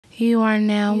You are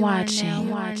now watching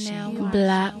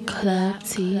Black Club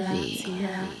TV.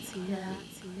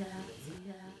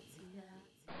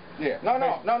 Yeah,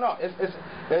 no. It's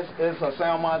a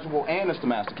sound module and it's the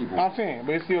master keyboard. I'm saying,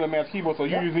 but it's still a master keyboard, so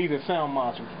you use these as sound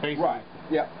modules, basically. Right.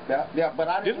 Yeah. But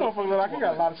I this motherfucker look like he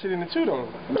got a lot of shit in it too, though.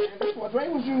 Man, that's what Dre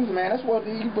was using, man. That's what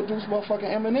he produced motherfucking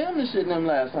Eminem and shit in them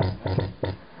last time.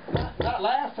 Not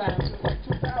last time, just like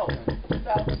 2000,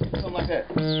 something like that.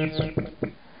 It's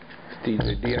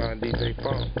DJ DEEON, DJ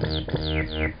Pimp.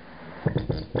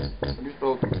 Let me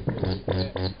throw. Go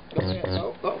ahead.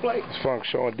 No, play. It's Funk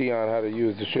showing DEEON how to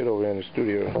use the shit over here in the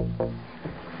studio.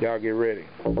 Y'all get ready.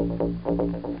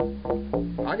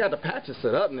 I got the patches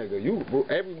set up, nigga.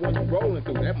 Everyone you rolling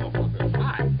through, that motherfucker is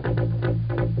hot.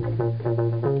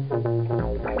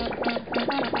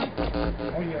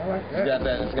 Oh yeah, I like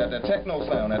that. It's got that techno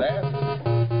sound, that ass.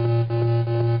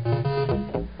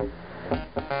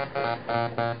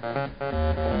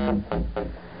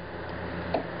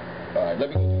 Alright, let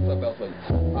me go do something else for you.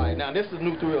 Alright, now this is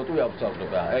new 303 I was talking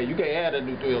about. Hey, you can't add a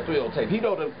new 303 on tape. He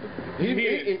know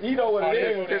what it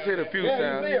is. Just hit a few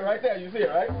sounds. You see it right there. You see it,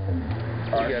 right?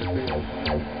 Alright.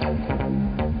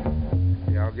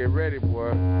 Y'all get ready,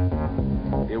 boy.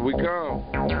 Here we come.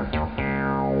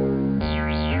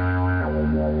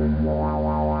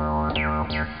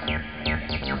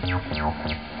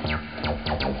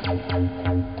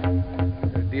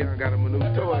 DEEON got him a new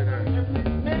toy now.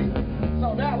 So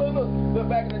now look,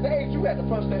 back in the days you had to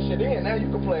punch that shit in. Now you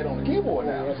can play it on the keyboard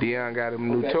now. DEEON got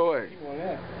him a new toy.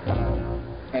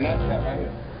 And that's that right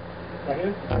here. Right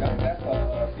here? That's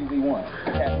CZ1.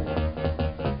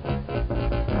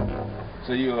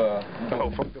 So you Oh,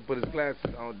 fuck to put his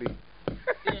glasses on, D.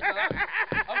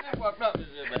 I'm just fucked up this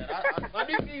shit, man. I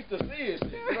need these to see it,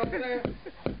 shit. You know what I'm saying?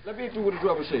 Let me hit you with a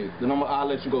drummer shit. Then I'll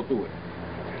let you go through it.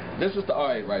 This is the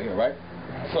R8 right here, right?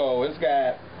 So it's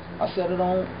got. I set it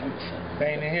on. They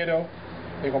ain't in here though.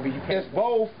 They're gonna be you. It's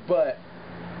both, but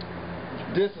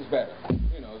this is better.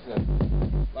 You know, it's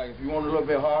like if you want a little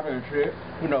bit harder and shit,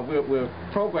 you know, we'll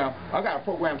program. I got a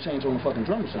program change on the fucking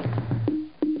drum machine.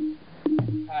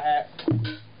 Hi-hat.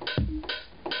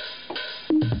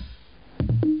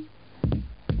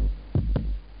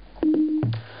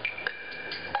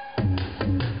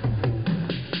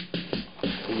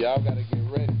 So y'all gotta get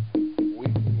ready.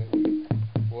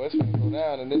 Boy, it's gonna go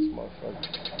down in this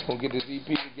motherfucker. Gonna get this EP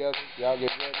together. Y'all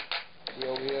get ready. We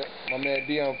over here. My man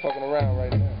DEEON fucking around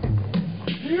right now.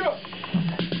 Yeah.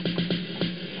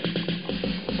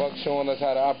 Fuck showing us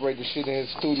how to operate the shit in his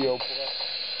studio.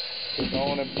 It's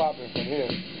on and popping from here.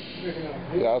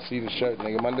 Y'all see the shirt,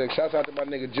 nigga. My nigga, shouts out to my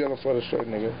nigga Jilla for the shirt,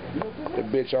 nigga. The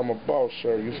bitch I'm a boss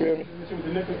shirt, you feel me?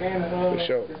 For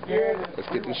sure. Let's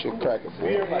get this shit cracking,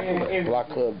 boy. Block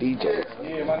Club DJ.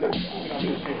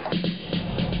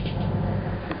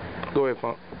 Go ahead,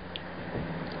 Funk.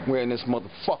 We're in this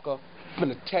motherfucker.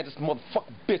 Finna tear this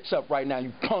motherfucking bitch up right now,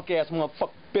 you punk ass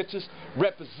motherfucking bitches.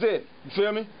 Represent. You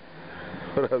feel me?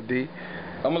 What up, D?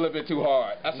 I'm a little bit too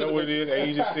hard. I know what it is,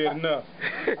 and you just said enough.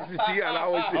 I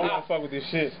wanna fuck with this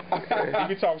shit. If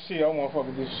you talk shit, I wanna fuck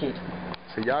with this shit.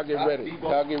 So y'all get ready.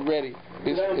 Y'all get ready.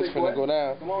 It's finna go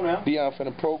down. Come on now. DEEON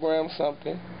finna program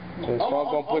something. So Funk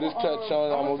gonna put his touch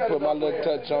on it. I'm gonna put my little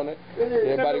touch on it.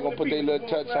 Everybody gonna put their little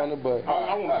touch on it. But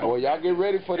boy, y'all get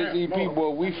ready for this EP, boy.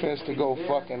 We finna to go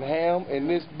fucking ham in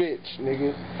this bitch,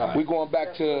 nigga. We going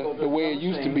back to the way it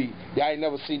used to be. Y'all ain't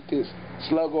never seen this.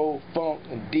 Slugo, Funk,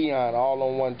 and DEEON all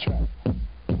on one track.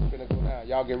 Finna go down.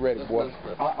 Y'all get ready, boy.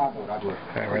 I'll do it.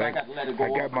 All right. I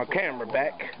got my camera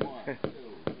back.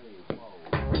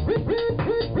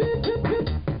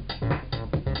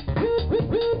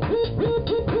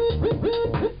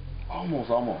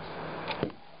 Almost.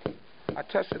 I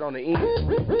touched it on the end.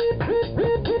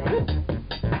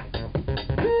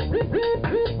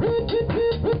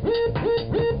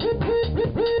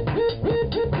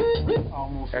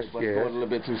 Almost. That's But yeah. a little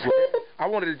bit too slow. I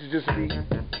wanted it to just be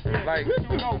like this.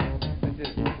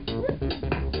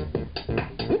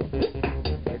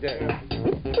 Like that.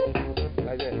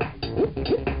 Like that.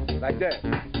 Like that.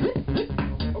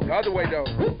 The other way though.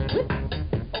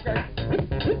 Okay.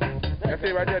 That's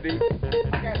it right there, D. I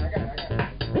got it.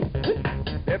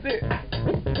 That's it.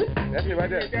 That's it right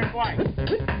there. That's right.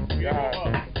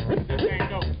 This ain't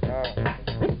dope.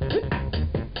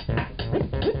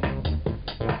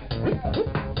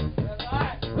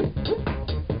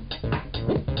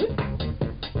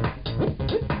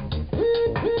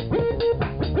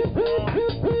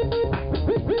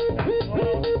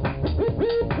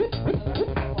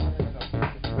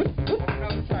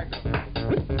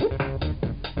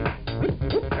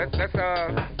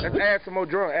 Let's add some more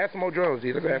drums. Add some more drums,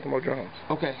 D. Let's add some more drums.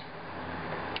 Okay.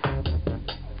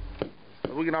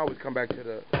 we can always come back to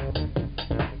the.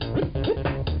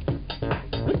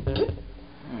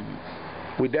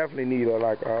 We definitely need a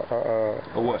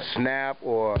what? Snap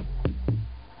or.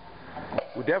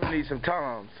 We definitely need some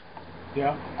toms.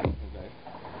 Yeah. Okay.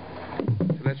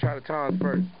 So let's try the toms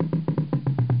first.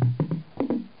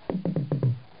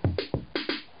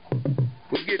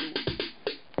 We're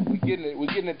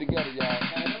getting it together, y'all.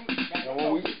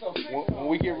 And when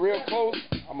we get real close,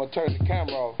 I'm gonna turn the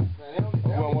camera off.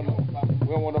 We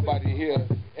don't want nobody to hear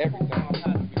everything.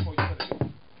 Before you put it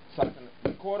in, so I can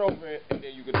record over it, and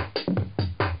then you can.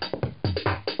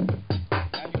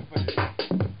 Now you can put it in.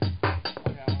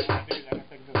 Okay, I did it. I gotta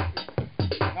take it to the street.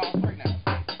 No, it's straight now.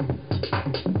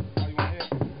 Oh, you want to hear?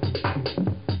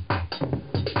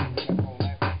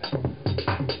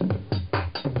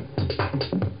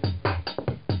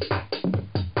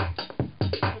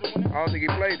 I don't think he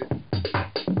played it.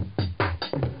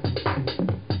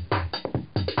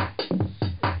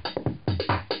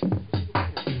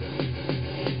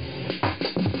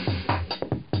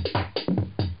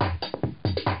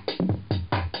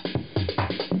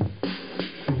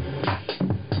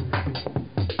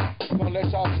 We're gonna let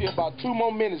y'all see about 2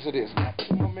 more minutes of this. About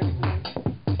 2 more minutes of this,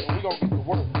 and we're gonna get to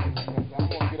work. I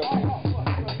wanna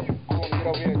get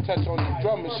over here and touch on this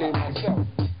drum machine myself.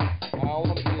 I don't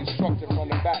want to be instructed from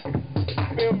the back.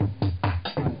 Feel me?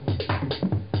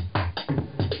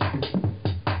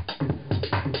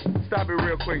 Stop it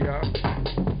real quick, y'all.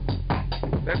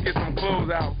 Let's get some clothes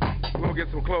out. We're going to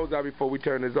get some clothes out before we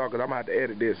turn this off, because I'm going to have to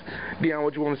edit this. DEEON,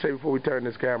 what you want to say before we turn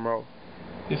this camera off?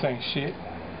 This ain't shit.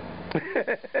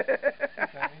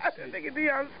 That nigga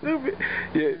DEEON stupid.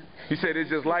 Yeah, he said it's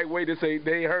just lightweight. They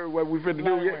ain't heard what we finna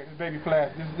do yet. This baby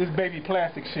plastic. This baby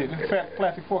plastic shit. This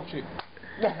plastic fork shit.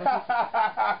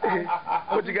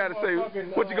 What you gotta say?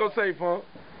 What you gonna say, Funk?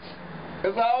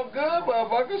 It's all good,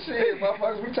 motherfucker. Shit,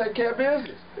 motherfuckers, we take care of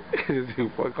business.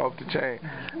 Fuck off the chain.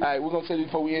 Alright, we're gonna say this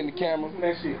before we end the camera.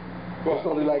 That shit. It's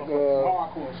only like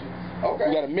hardcore shit. Okay.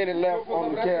 We got a minute left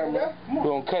on the camera. We're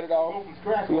gonna cut it off.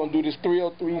 We're gonna do this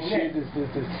 303 shit, this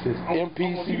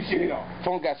MPC shit.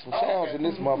 Funk got some sounds in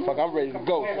this motherfucker. I'm ready to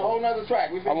go. A whole nother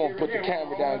track. I'm gonna put the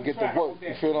camera down and get to work.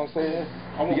 You feel what I'm saying?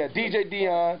 We got DJ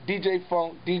DEEON, DJ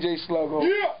Funk, DJ Slugo.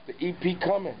 Yeah. The EP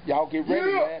coming. Y'all get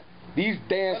ready, man. These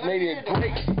Dance Mania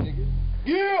greats, nigga.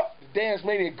 Yeah. The Dance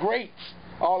Mania greats.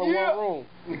 All in one room.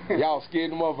 Y'all scared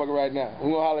the motherfucker right now.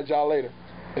 We're gonna holler at y'all later.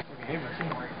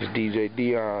 It's DJ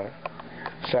DEEON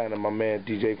signing my man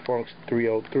DJ Funk's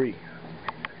 303.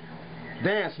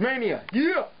 Dance Mania.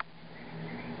 Yeah.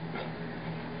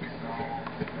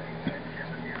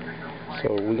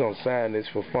 So we're gonna sign this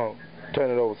for Funk. Turn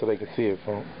it over so they can see it,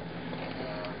 Funk.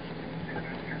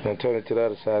 Gonna turn it to the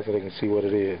other side so they can see what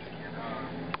it is.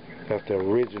 That's the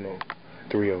original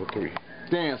 303.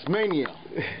 Dance Mania.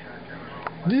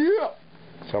 Yeah.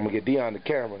 So I'm gonna get DEEON the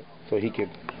camera so he can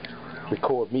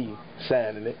record me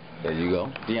signing it. There you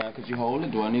go. DEEON, could you hold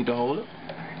it? Do I need to hold it?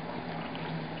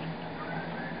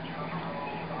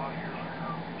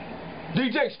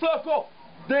 DJ Slugo,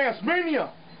 Dance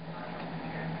Mania.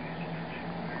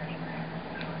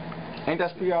 Ain't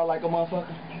that PR like a motherfucker?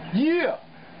 Yeah.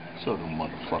 Show them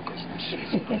motherfuckers and shit.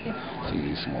 See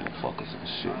these motherfuckers and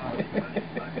shit.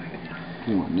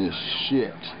 Doing this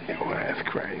shit. Oh, that's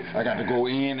crazy. I got to go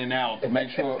in and out to make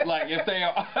sure, like, if they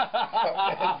are.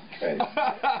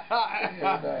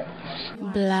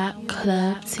 Black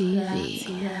Club TV.